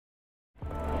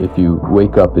If you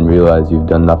wake up and realize you've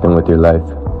done nothing with your life,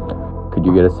 could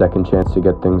you get a second chance to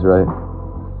get things right?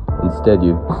 Instead,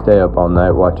 you stay up all night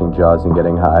watching Jaws and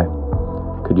getting high.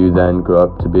 Could you then grow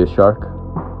up to be a shark?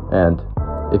 And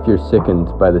if you're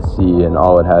sickened by the sea and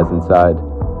all it has inside,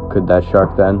 could that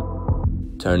shark then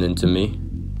turn into me?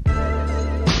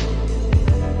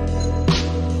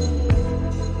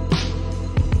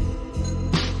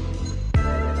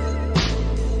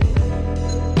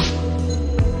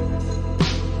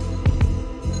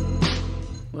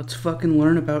 Let's fucking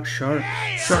learn about sharks.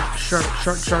 Shark, shark,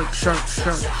 shark, shark, shark,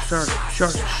 shark, shark,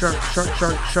 shark, shark, shark,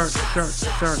 shark, shark, shark,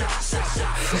 shark.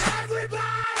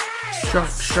 Shark,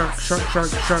 shark, shark, shark,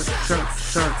 shark, shark,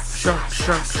 shark, shark,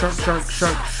 shark, shark, shark,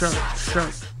 shark, shark,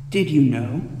 shark. Did you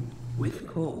know? With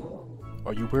Cole.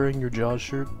 Are you wearing your Jaws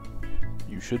shirt?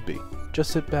 You should be.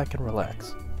 Just sit back and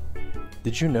relax.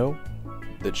 Did you know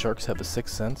that sharks have a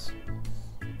sixth sense?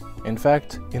 In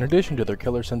fact, in addition to their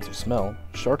killer sense of smell,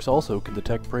 sharks also can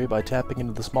detect prey by tapping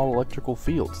into the small electrical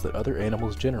fields that other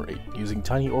animals generate using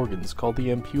tiny organs called the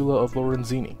ampulla of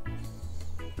Lorenzini.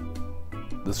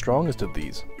 The strongest of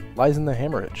these lies in the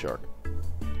hammerhead shark.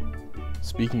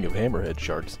 Speaking of hammerhead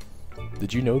sharks,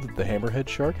 did you know that the hammerhead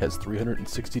shark has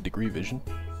 360-degree vision?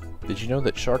 Did you know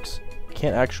that sharks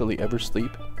can't actually ever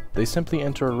sleep? They simply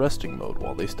enter a resting mode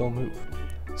while they still move.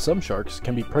 Some sharks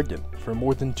can be pregnant for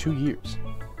more than 2 years.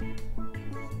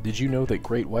 Did you know that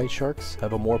great white sharks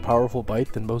have a more powerful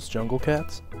bite than most jungle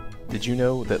cats? Did you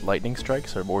know that lightning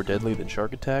strikes are more deadly than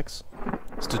shark attacks?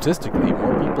 Statistically,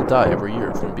 more people die every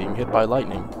year from being hit by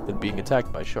lightning than being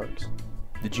attacked by sharks.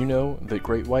 Did you know that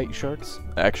great white sharks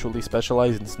actually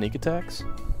specialize in sneak attacks?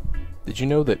 Did you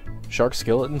know that shark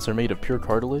skeletons are made of pure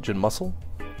cartilage and muscle?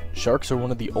 Sharks are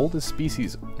one of the oldest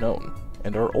species known,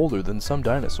 and are older than some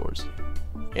dinosaurs.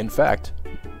 In fact,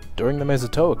 during the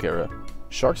Mesozoic era,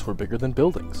 sharks were bigger than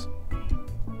buildings.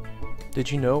 Did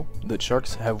you know that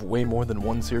sharks have way more than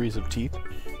one series of teeth,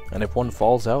 and if one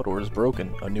falls out or is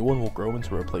broken, a new one will grow in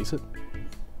to replace it?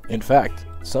 In fact,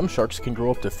 some sharks can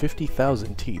grow up to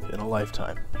 50,000 teeth in a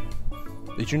lifetime.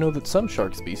 Did you know that some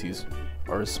shark species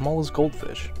are as small as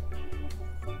goldfish?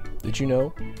 Did you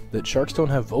know that sharks don't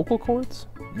have vocal cords,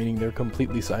 meaning they're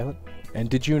completely silent? And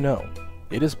did you know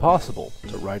it is possible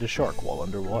to ride a shark while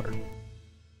underwater?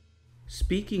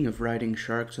 Speaking of riding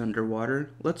sharks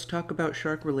underwater, let's talk about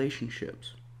shark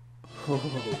relationships.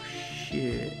 Oh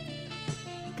shit.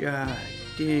 God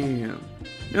damn.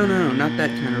 No, not that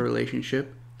kind of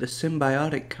relationship. The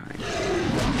symbiotic kind.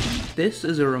 This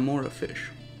is a remora fish.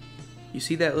 You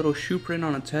see that little shoe print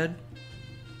on its head?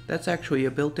 That's actually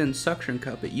a built-in suction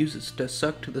cup it uses to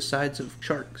suck to the sides of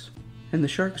sharks. And the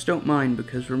sharks don't mind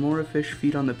because remora fish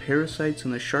feed on the parasites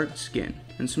on the shark's skin,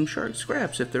 and some shark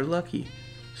scraps if they're lucky.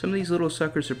 Some of these little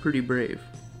suckers are pretty brave.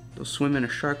 They'll swim in a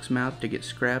shark's mouth to get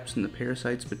scraps and the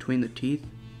parasites between the teeth.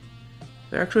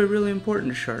 They're actually really important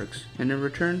to sharks, and in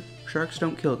return, sharks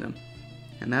don't kill them.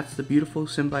 And that's the beautiful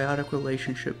symbiotic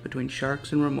relationship between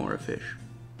sharks and remora fish.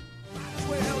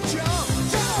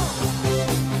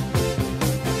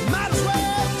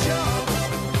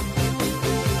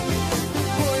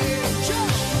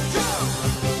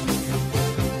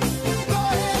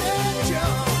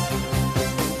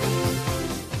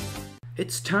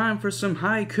 It's time for some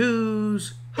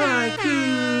haikus!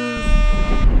 Haikus!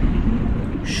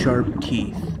 Sharp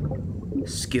teeth,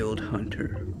 skilled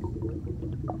hunter,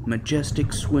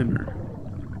 majestic swimmer,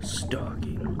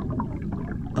 stalking,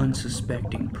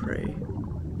 unsuspecting prey.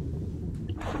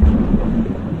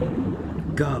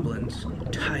 Goblins,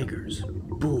 tigers,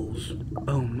 bulls,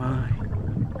 oh my.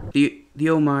 The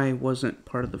oh my wasn't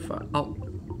part of the file.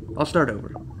 I'll start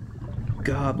over.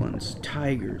 Goblins,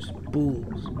 tigers,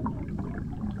 bulls,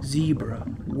 zebra,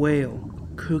 whale,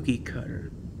 cookie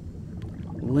cutter,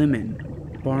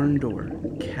 lemon, barn door,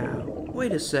 cow.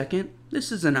 Wait a second,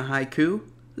 this isn't a haiku.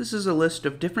 This is a list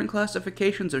of different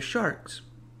classifications of sharks.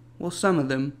 Well, some of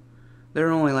them. There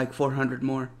are only like 400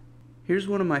 more. Here's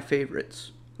one of my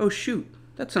favorites. Oh shoot,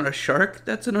 that's not a shark,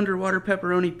 that's an underwater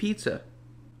pepperoni pizza.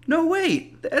 No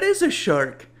wait, that is a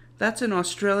shark. That's an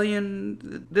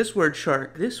Australian, this word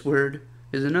shark. This word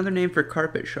is another name for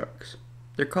carpet sharks.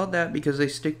 They're called that because they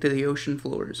stick to the ocean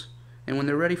floors, and when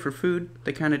they're ready for food,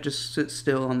 they kind of just sit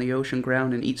still on the ocean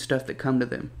ground and eat stuff that come to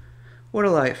them. What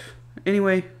a life.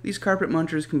 Anyway, these carpet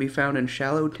munchers can be found in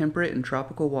shallow, temperate, and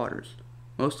tropical waters,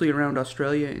 mostly around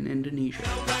Australia and Indonesia.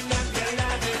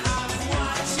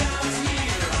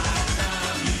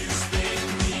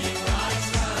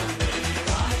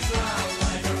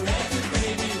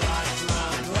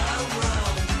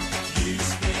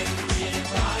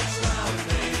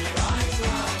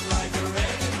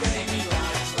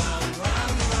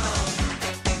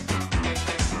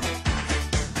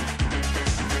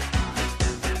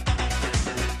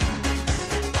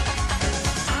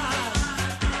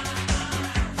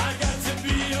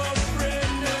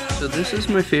 this is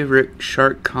my favorite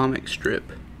shark comic strip,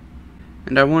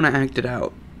 and I want to act it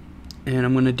out, and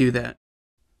I'm going to do that.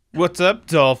 What's up,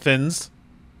 dolphins?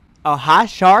 Oh, hi,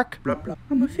 shark.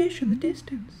 I'm a fish in the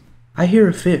distance. I hear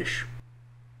a fish.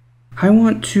 I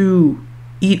want to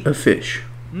eat a fish.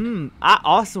 I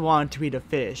also want to eat a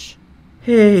fish.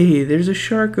 Hey, there's a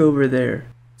shark over there.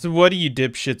 So what do you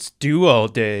dipshits do all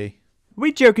day?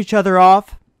 We joke each other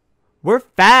off. We're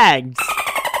fags.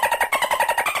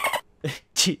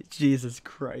 Jesus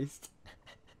Christ.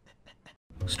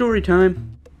 Story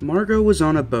time. Margot was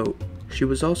on a boat. She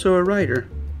was also a writer.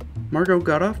 Margot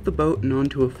got off the boat and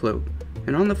onto a float.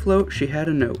 And on the float she had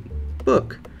a note.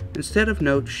 Book. Instead of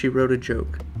notes she wrote a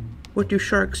joke. What do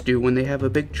sharks do when they have a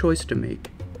big choice to make?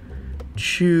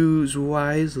 Choose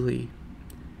wisely.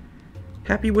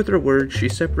 Happy with her words, she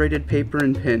separated paper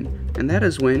and pen, and that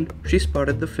is when she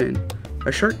spotted the fin.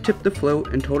 A shark tipped the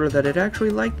float and told her that it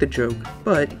actually liked the joke,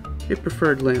 but it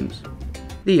preferred limbs.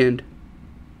 The end.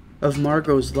 Of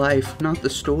Margot's life, not the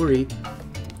story.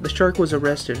 The shark was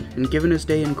arrested and given his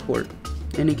day in court.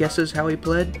 Any guesses how he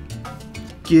pled?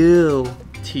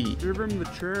 Guilty. Give him the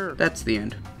chair. That's the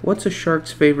end. What's a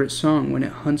shark's favorite song when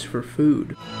it hunts for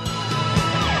food?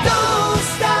 Don't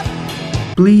stop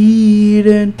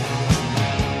Bleeding.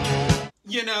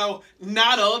 You know,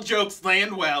 not all jokes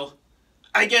land well.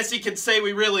 I guess you could say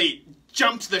we really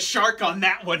jumped the shark on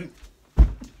that one.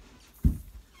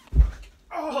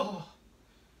 Oh.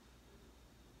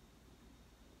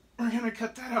 We're gonna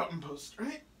cut that out in post,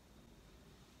 right?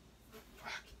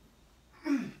 Fuck.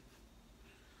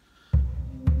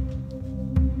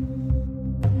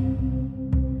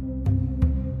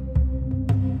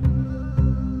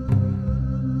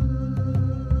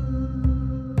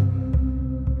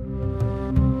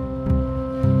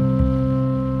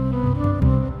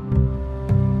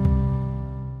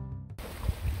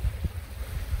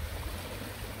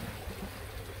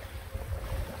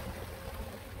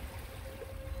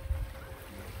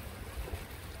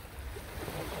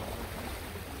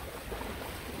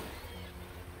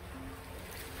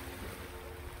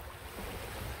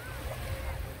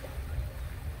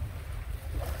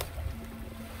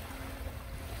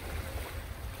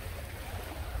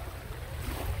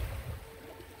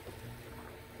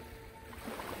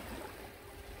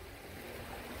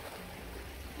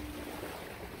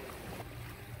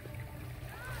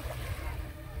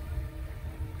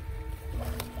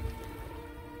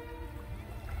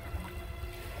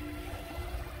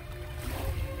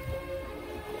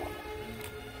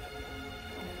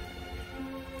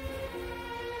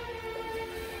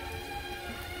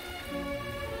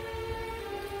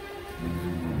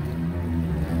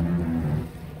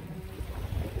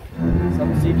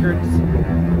 Some secrets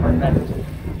are meant to be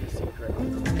secret.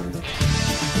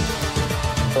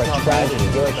 You're a tragedy.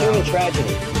 You're a human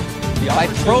tragedy. By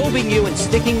probing you and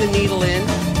sticking the needle in,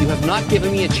 you have not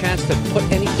given me a chance to put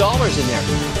any dollars in there.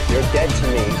 You're dead to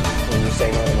me when you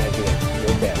say no to my deal.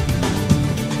 You're dead.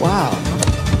 Wow.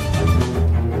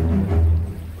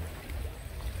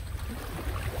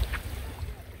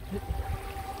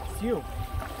 It's you.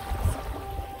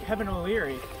 Kevin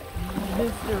O'Leary.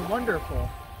 Mr. Wonderful.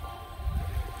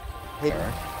 Hey.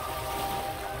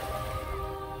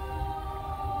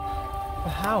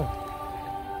 But how?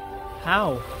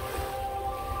 How?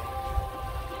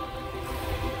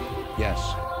 Yes.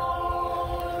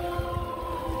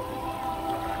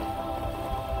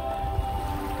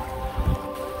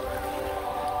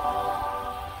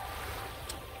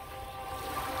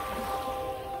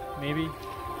 Maybe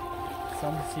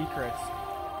some secrets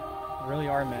really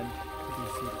are meant to be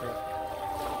secret.